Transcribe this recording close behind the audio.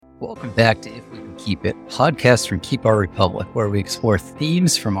Welcome back to If We Can Keep It, podcast from Keep Our Republic, where we explore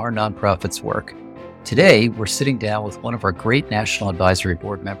themes from our nonprofit's work. Today, we're sitting down with one of our great National Advisory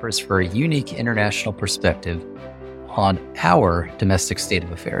Board members for a unique international perspective on our domestic state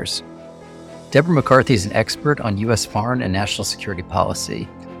of affairs. Deborah McCarthy is an expert on U.S. foreign and national security policy.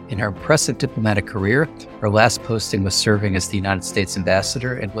 In her impressive diplomatic career, her last posting was serving as the United States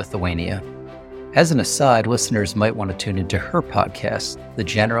Ambassador in Lithuania. As an aside, listeners might want to tune into her podcast, The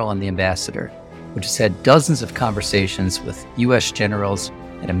General and the Ambassador, which has had dozens of conversations with U.S. generals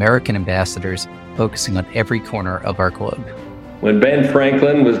and American ambassadors focusing on every corner of our globe. When Ben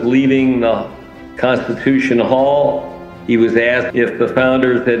Franklin was leaving the Constitution Hall, he was asked if the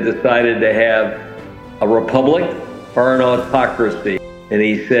founders had decided to have a republic or an autocracy. And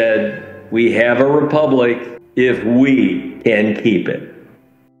he said, "We have a republic if we can keep it."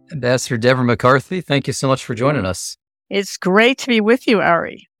 Ambassador Deborah McCarthy, thank you so much for joining us. It's great to be with you,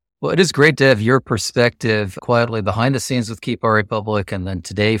 Ari. Well, it is great to have your perspective quietly behind the scenes with Keep Our Republic, and then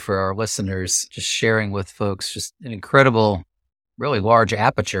today for our listeners, just sharing with folks just an incredible, really large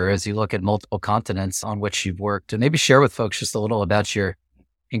aperture as you look at multiple continents on which you've worked. And maybe share with folks just a little about your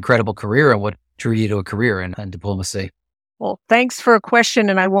incredible career and what drew you to a career in diplomacy. Well, thanks for a question,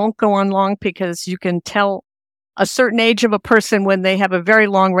 and I won't go on long because you can tell a certain age of a person when they have a very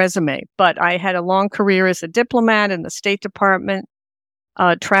long resume. But I had a long career as a diplomat in the State Department,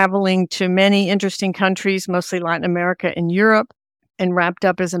 traveling to many interesting countries, mostly Latin America and Europe, and wrapped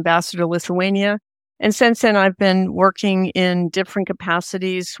up as Ambassador to Lithuania. And since then, I've been working in different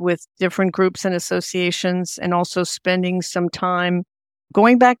capacities with different groups and associations, and also spending some time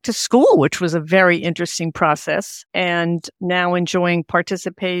going back to school, which was a very interesting process, and now enjoying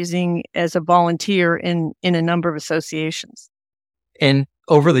participating as a volunteer in a number of associations. And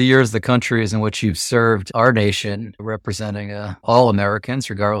over the years, the countries in which you've served our nation, representing all Americans,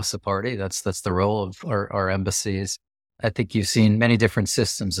 regardless of party, that's the role of our embassies. I think you've seen many different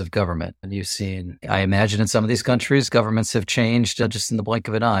systems of government. And you've seen, I imagine in some of these countries, governments have changed just in the blink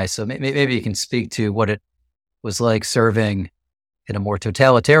of an eye. So maybe you can speak to what it was like serving in a more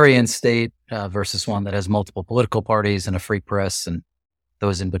totalitarian state versus one that has multiple political parties and a free press and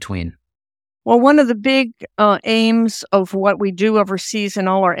those in between. Well, one of the big aims of what we do overseas in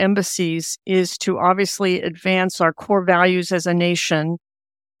all our embassies is to obviously advance our core values as a nation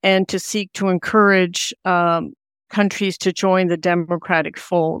and to seek to encourage countries to join the democratic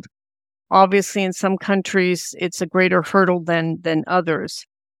fold. Obviously, in some countries, it's a greater hurdle than others.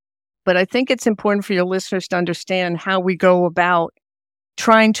 But I think it's important for your listeners to understand how we go about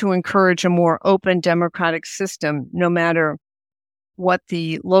trying to encourage a more open democratic system, no matter what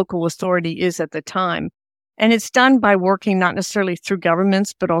the local authority is at the time. And it's done by working not necessarily through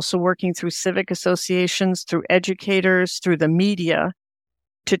governments, but also working through civic associations, through educators, through the media,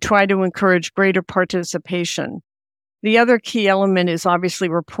 to try to encourage greater participation. The other key element is obviously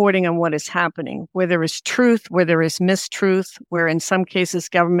reporting on what is happening, where there is truth, where there is mistruth, where in some cases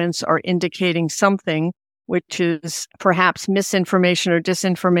governments are indicating something which is perhaps misinformation or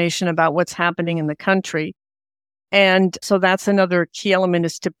disinformation about what's happening in the country. And so that's another key element,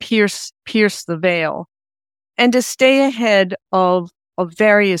 is to pierce the veil and to stay ahead of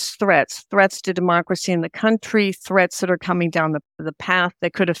various threats to democracy in the country, threats that are coming down the path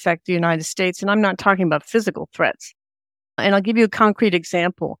that could affect the United States. And I'm not talking about physical threats. And I'll give you a concrete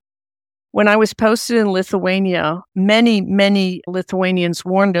example. When I was posted in Lithuania, many Lithuanians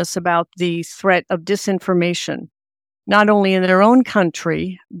warned us about the threat of disinformation, not only in their own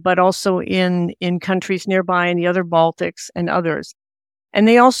country, but also in countries nearby in the other Baltics and others. And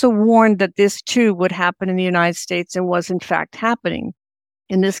they also warned that this too would happen in the United States and was in fact happening.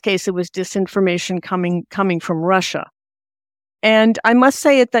 In this case, it was disinformation coming from Russia. And I must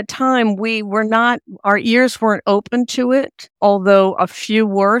say at that time, our ears weren't open to it, although a few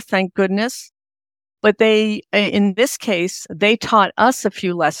were, thank goodness. But in this case, they taught us a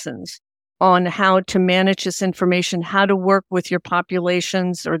few lessons on how to manage this information, how to work with your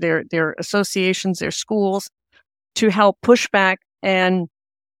populations or their associations, their schools, to help push back. And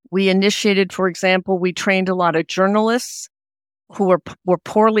we initiated, for example, we trained a lot of journalists who were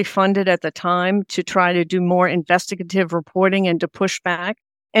poorly funded at the time to try to do more investigative reporting and to push back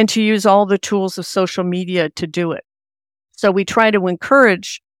and to use all the tools of social media to do it. So we try to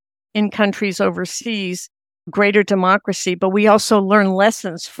encourage in countries overseas greater democracy, but we also learn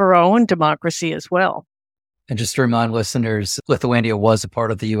lessons for our own democracy as well. And just to remind listeners, Lithuania was a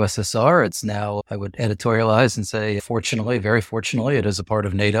part of the USSR. It's now, I would editorialize and say, fortunately, very fortunately, it is a part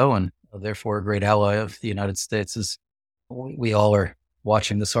of NATO and therefore a great ally of the United States, as we all are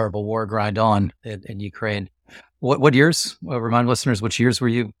watching this horrible war grind on in Ukraine. What years? Remind listeners, which years were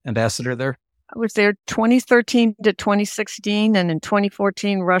you ambassador there? I was there 2013 to 2016, and in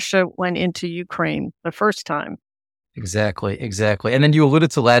 2014, Russia went into Ukraine the first time. Exactly. And then you alluded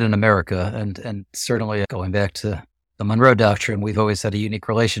to Latin America, and certainly going back to the Monroe Doctrine, we've always had a unique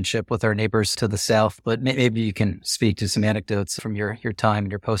relationship with our neighbors to the south, but maybe you can speak to some anecdotes from your time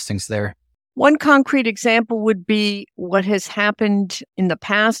and your postings there. One concrete example would be what has happened in the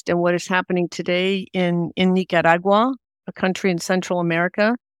past and what is happening today in Nicaragua, a country in Central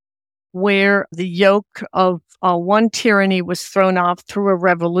America, where the yoke of one tyranny was thrown off through a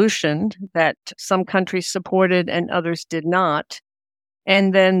revolution that some countries supported and others did not.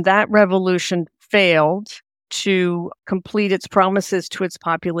 And then that revolution failed to complete its promises to its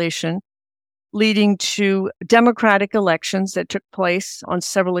population, leading to democratic elections that took place on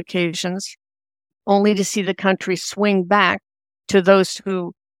several occasions, only to see the country swing back to those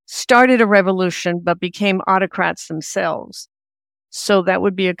who started a revolution but became autocrats themselves. So that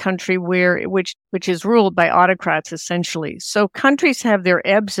would be a country which is ruled by autocrats, essentially. So countries have their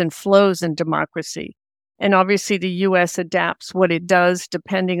ebbs and flows in democracy. And obviously the U.S. adapts what it does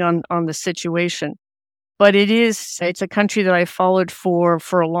depending on the situation. But it's a country that I followed for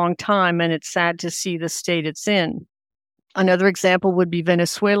a long time, and it's sad to see the state it's in. Another example would be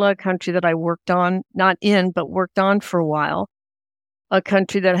Venezuela, a country that I worked on, not in, but worked on for a while. A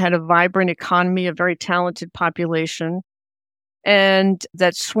country that had a vibrant economy, a very talented population, and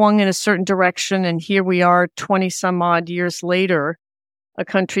that swung in a certain direction. And here we are 20 some odd years later, a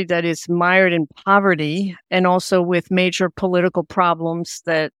country that is mired in poverty and also with major political problems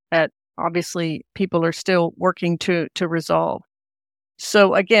that obviously people are still working to resolve.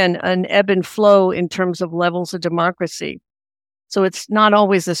 So again, an ebb and flow in terms of levels of democracy. So it's not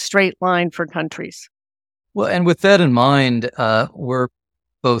always a straight line for countries. Well, and with that in mind, we're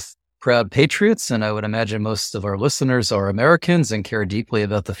both proud patriots, and I would imagine most of our listeners are Americans and care deeply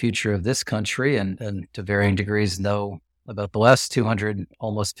about the future of this country and to varying degrees know about the last 200,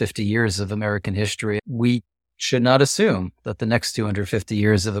 almost 50 years of American history. We should not assume that the next 250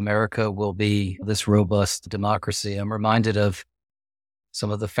 years of America will be this robust democracy. I'm reminded of some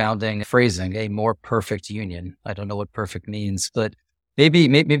of the founding phrasing, a more perfect union. I don't know what perfect means, but maybe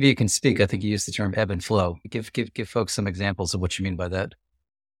you can speak. I think you used the term ebb and flow. Give folks some examples of what you mean by that.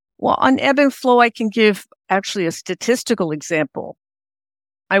 Well, on ebb and flow, I can give actually a statistical example.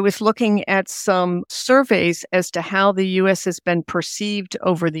 I was looking at some surveys as to how the U.S. has been perceived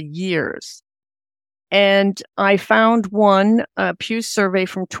over the years. And I found one, a Pew survey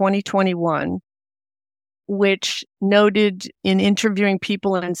from 2021, which noted in interviewing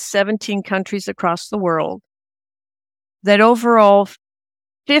people in 17 countries across the world that overall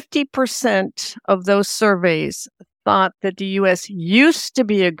 50% of those surveys thought that the U.S. used to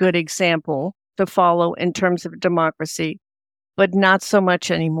be a good example to follow in terms of democracy, but not so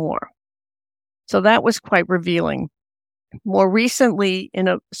much anymore. So that was quite revealing. More recently, in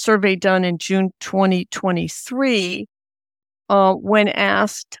a survey done in June 2023, when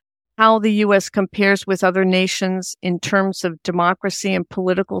asked how the U.S. compares with other nations in terms of democracy and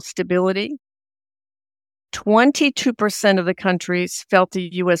political stability, 22% of the countries felt the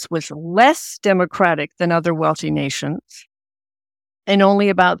U.S. was less democratic than other wealthy nations, and only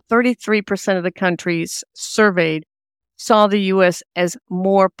about 33% of the countries surveyed saw the U.S. as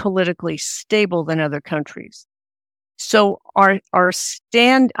more politically stable than other countries. So I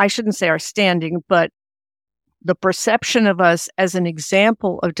shouldn't say our standing, but the perception of us as an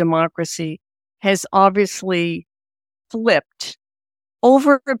example of democracy has obviously flipped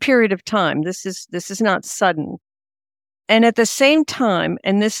over a period of time. This is not sudden. And at the same time,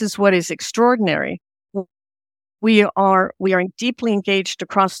 and this is what is extraordinary, we are deeply engaged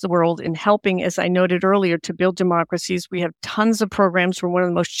across the world in helping, as I noted earlier, to build democracies. We have tons of programs. We're one of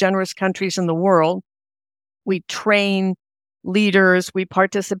the most generous countries in the world. We train leaders. We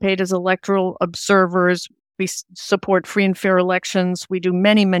participate as electoral observers. We support free and fair elections. We do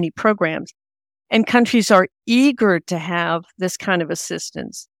many, many programs. And countries are eager to have this kind of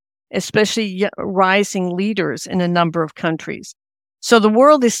assistance, especially rising leaders in a number of countries. So the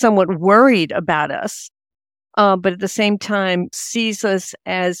world is somewhat worried about us, but at the same time sees us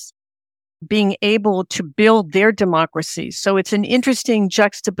as being able to build their democracy. So it's an interesting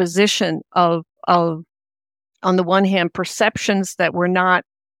juxtaposition of on the one hand, perceptions that we're not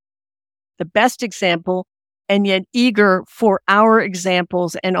the best example, and yet eager for our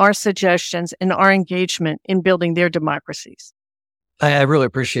examples and our suggestions and our engagement in building their democracies. I really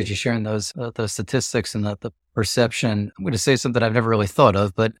appreciate you sharing those statistics and the perception. I'm going to say something I've never really thought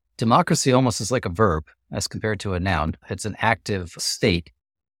of, but democracy almost is like a verb as compared to a noun. It's an active state.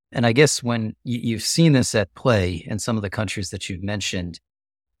 And I guess when you've seen this at play in some of the countries that you've mentioned,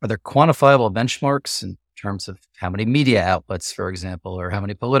 are there quantifiable benchmarks in terms of how many media outlets, for example, or how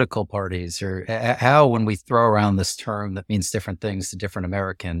many political parties, or how, when we throw around this term that means different things to different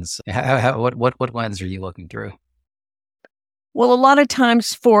Americans, what lens are you looking through? Well, a lot of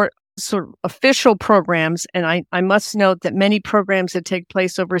times for sort of official programs, and I must note that many programs that take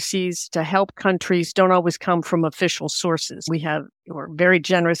place overseas to help countries don't always come from official sources. We're very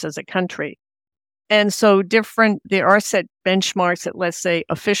generous as a country. And so there are set benchmarks that, let's say,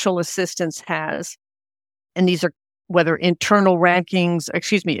 official assistance has. And these are whether internal ratings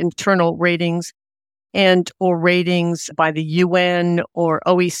and or ratings by the UN or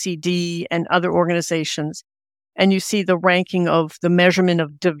OECD and other organizations. And you see the ranking of the measurement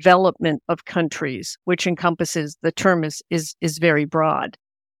of development of countries, which encompasses, the term is very broad.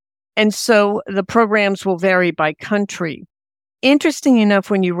 And so the programs will vary by country. Interesting enough,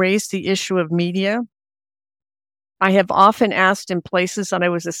 when you raise the issue of media, I have often asked in places that I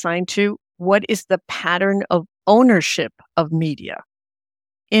was assigned to, what is the pattern of ownership of media?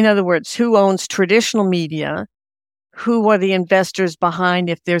 In other words, who owns traditional media? Who are the investors behind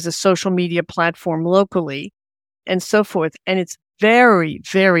if there's a social media platform locally? And so forth. And it's very,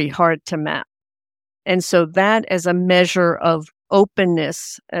 very hard to map. And so that, as a measure of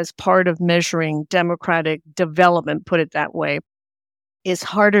openness, as part of measuring democratic development, put it that way, is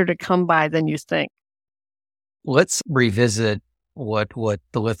harder to come by than you think. Let's revisit what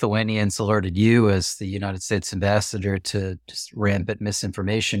the Lithuanians alerted you as the United States ambassador to just rampant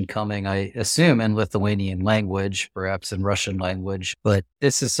misinformation coming, I assume, in Lithuanian language, perhaps in Russian language. But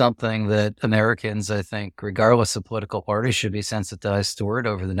this is something that Americans, I think, regardless of political party, should be sensitized toward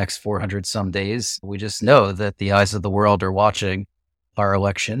over the next 400 some days. We just know that the eyes of the world are watching our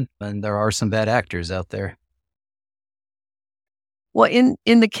election, and there are some bad actors out there. Well,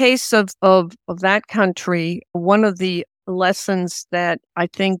 in the case of that country, one of the lessons that I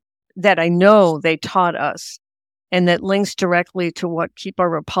know they taught us, and that links directly to what Keep Our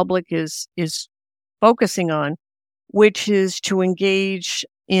Republic is focusing on, which is to engage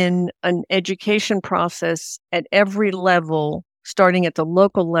in an education process at every level, starting at the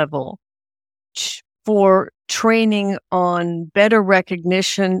local level, for training on better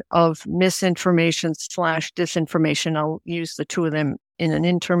recognition of misinformation / disinformation. I'll use the two of them in an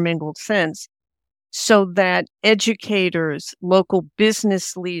intermingled sense, so that educators, local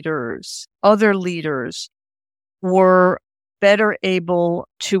business leaders, other leaders were better able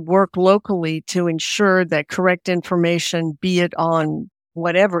to work locally to ensure that correct information, be it on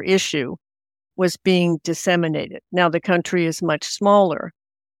whatever issue, was being disseminated. Now, the country is much smaller,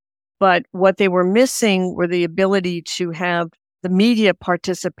 but what they were missing were the ability to have the media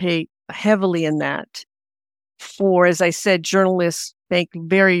participate heavily in that. For, as I said, journalists make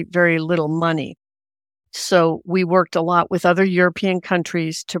very, very little money. So we worked a lot with other European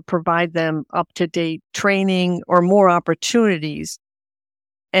countries to provide them up-to-date training or more opportunities,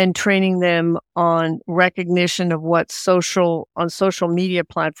 and training them on recognition of what on social media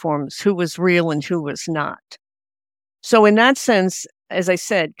platforms, who was real and who was not. So in that sense, as I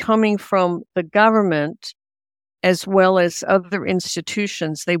said, coming from the government as well as other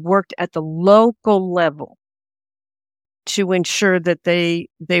institutions, they worked at the local level to ensure that they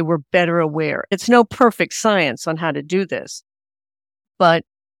were better aware. It's no perfect science on how to do this, but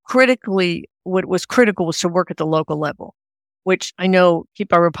what was critical was to work at the local level, which I know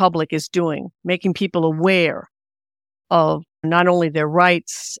Keep Our Republic is doing, making people aware of not only their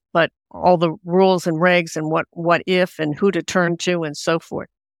rights, but all the rules and regs and what if and who to turn to and so forth.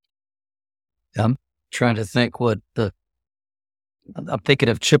 I'm trying to think I'm thinking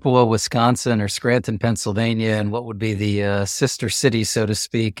of Chippewa, Wisconsin, or Scranton, Pennsylvania, and what would be the sister city, so to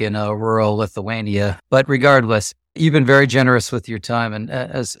speak, in rural Lithuania. But regardless, you've been very generous with your time. And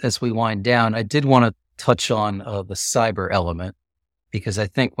as we wind down, I did want to touch on the cyber element, because I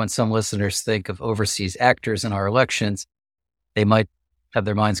think when some listeners think of overseas actors in our elections, they might have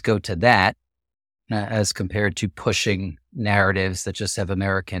their minds go to that as compared to pushing narratives that just have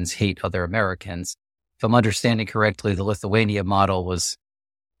Americans hate other Americans. If I'm understanding correctly, the Lithuania model was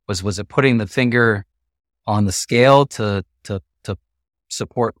it putting the finger on the scale to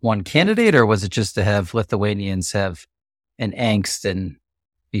support one candidate, or was it just to have Lithuanians have an angst and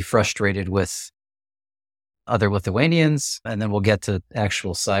be frustrated with other Lithuanians? And then we'll get to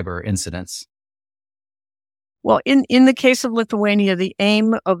actual cyber incidents. Well, in the case of Lithuania, the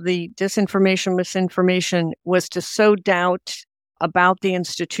aim of the disinformation, misinformation was to sow doubt about the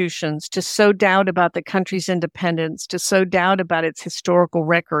institutions, to sow doubt about the country's independence, to sow doubt about its historical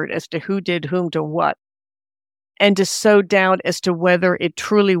record as to who did whom to what. and to sow doubt as to whether it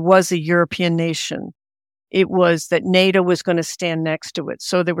truly was a European nation. It was that NATO was going to stand next to it.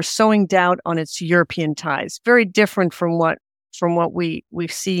 So they were sowing doubt on its European ties, very different from what we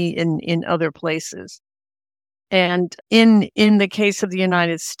see in other places. And in the case of the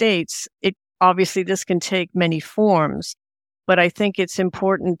United States, it obviously this can take many forms, but I think it's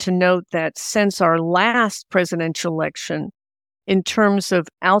important to note that since our last presidential election, in terms of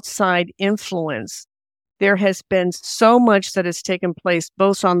outside influence, there has been so much that has taken place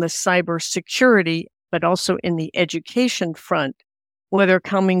both on the cybersecurity, but also in the education front, whether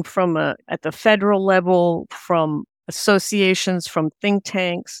coming from at the federal level, from associations, from think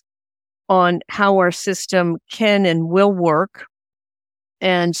tanks, on how our system can and will work.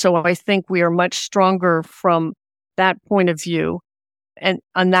 And so I think we are much stronger from that point of view. And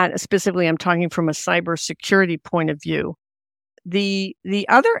on that specifically, I'm talking from a cybersecurity point of view. The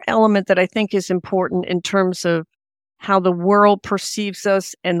other element that I think is important in terms of how the world perceives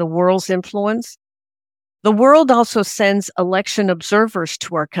us and the world's influence, the world also sends election observers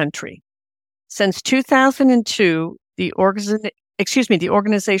to our country. Since 2002, the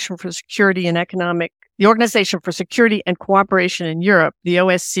Organization for Security and Cooperation in Europe, the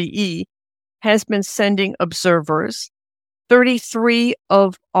OSCE, has been sending observers. 33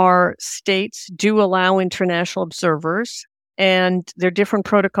 of our states do allow international observers, and there are different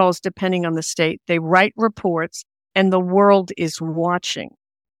protocols depending on the state. They write reports, and the world is watching.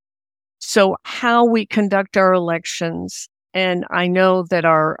 So how we conduct our elections, and I know that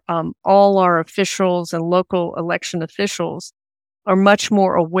all our officials and local election officials are much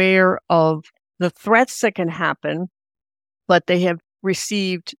more aware of the threats that can happen, but they have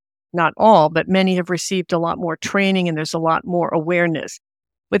received, not all, but many have received a lot more training, and there's a lot more awareness.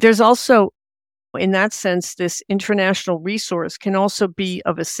 But there's also, in that sense, this international resource can also be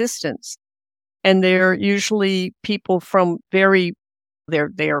of assistance. And they're usually people from they're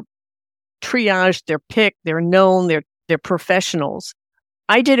triaged, they're picked, they're known, they're professionals.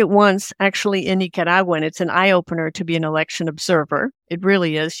 I did it once, actually, in Nicaragua, and it's an eye-opener to be an election observer. It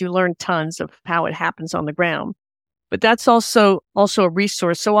really is. You learn tons of how it happens on the ground. But that's also a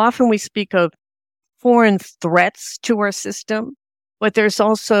resource. So often we speak of foreign threats to our system, but there's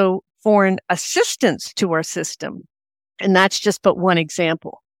also foreign assistance to our system. And that's just but one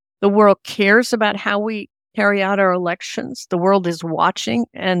example. The world cares about how we carry out our elections. The world is watching,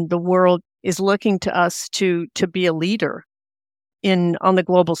 and the world is looking to us to be a leader on the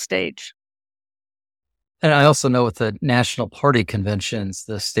global stage. And I also know with the national party conventions,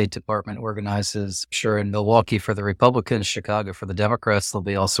 the State Department organizes, sure, in Milwaukee for the Republicans, Chicago for the Democrats, there'll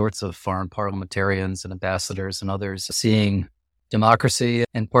be all sorts of foreign parliamentarians and ambassadors and others seeing democracy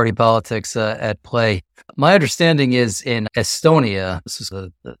and party politics at play. My understanding is in Estonia,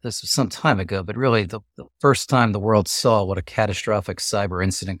 this was some time ago, but really the first time the world saw what a catastrophic cyber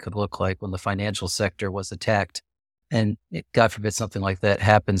incident could look like when the financial sector was attacked. And God forbid something like that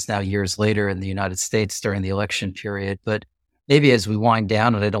happens now years later in the United States during the election period. But maybe as we wind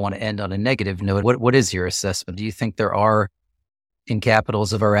down, and I don't want to end on a negative note, what is your assessment? Do you think there are, in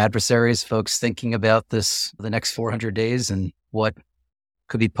capitals of our adversaries, folks thinking about this the next 400 days and what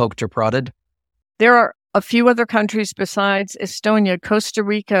could be poked or prodded? There are a few other countries besides Estonia. Costa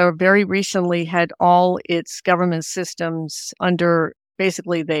Rica very recently had all its government systems under,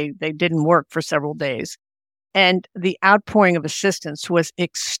 basically they didn't work for several days. And the outpouring of assistance was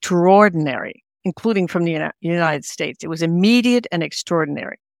extraordinary, including from the United States. It was immediate and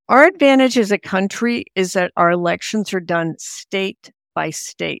extraordinary. Our advantage as a country is that our elections are done state by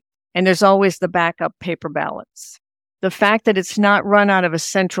state, and there's always the backup paper ballots. The fact that it's not run out of a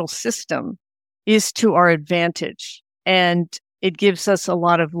central system is to our advantage, and it gives us a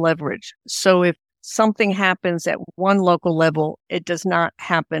lot of leverage. So if something happens at one local level, it does not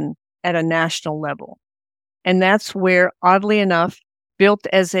happen at a national level. And that's where, oddly enough, built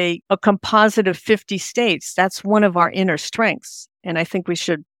as a composite of 50 states, that's one of our inner strengths. And I think we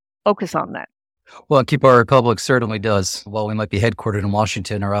should focus on that. Well, Keep Our Republic certainly does. While we might be headquartered in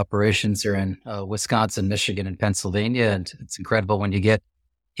Washington, our operations are in Wisconsin, Michigan, and Pennsylvania. And it's incredible when you get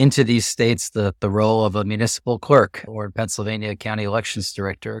into these states, the role of a municipal clerk, or in Pennsylvania, a county elections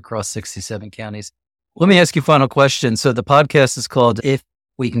director across 67 counties. Let me ask you a final question. So the podcast is called If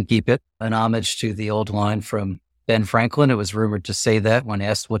We Can Keep It, an homage to the old line from Ben Franklin. It was rumored to say that when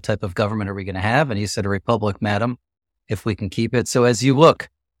asked what type of government are we going to have, and he said, a republic, madam, if we can keep it. So as you look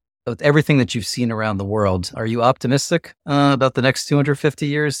with everything that you've seen around the world, are you optimistic about the next 250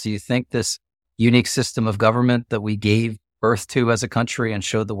 years? Do you think this unique system of government that we gave birth to as a country and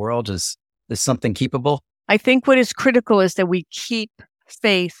showed the world is something keepable? I think what is critical is that we keep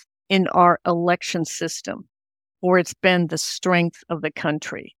faith in our election system. or it's been the strength of the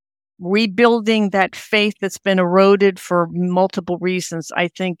country. Rebuilding that faith that's been eroded for multiple reasons, I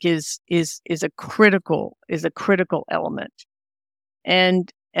think is a critical element.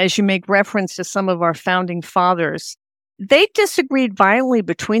 And as you make reference to some of our founding fathers, they disagreed violently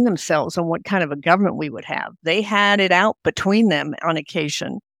between themselves on what kind of a government we would have. They had it out between them on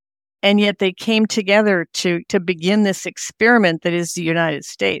occasion. And yet they came together to begin this experiment that is the United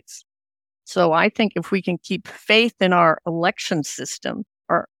States. So I think if we can keep faith in our election system,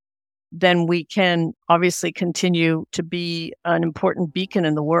 then we can obviously continue to be an important beacon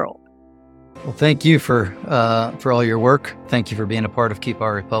in the world. Well, thank you for all your work. Thank you for being a part of Keep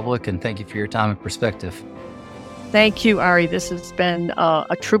Our Republic, and thank you for your time and perspective. Thank you, Ari. This has been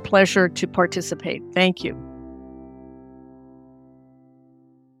a true pleasure to participate. Thank you.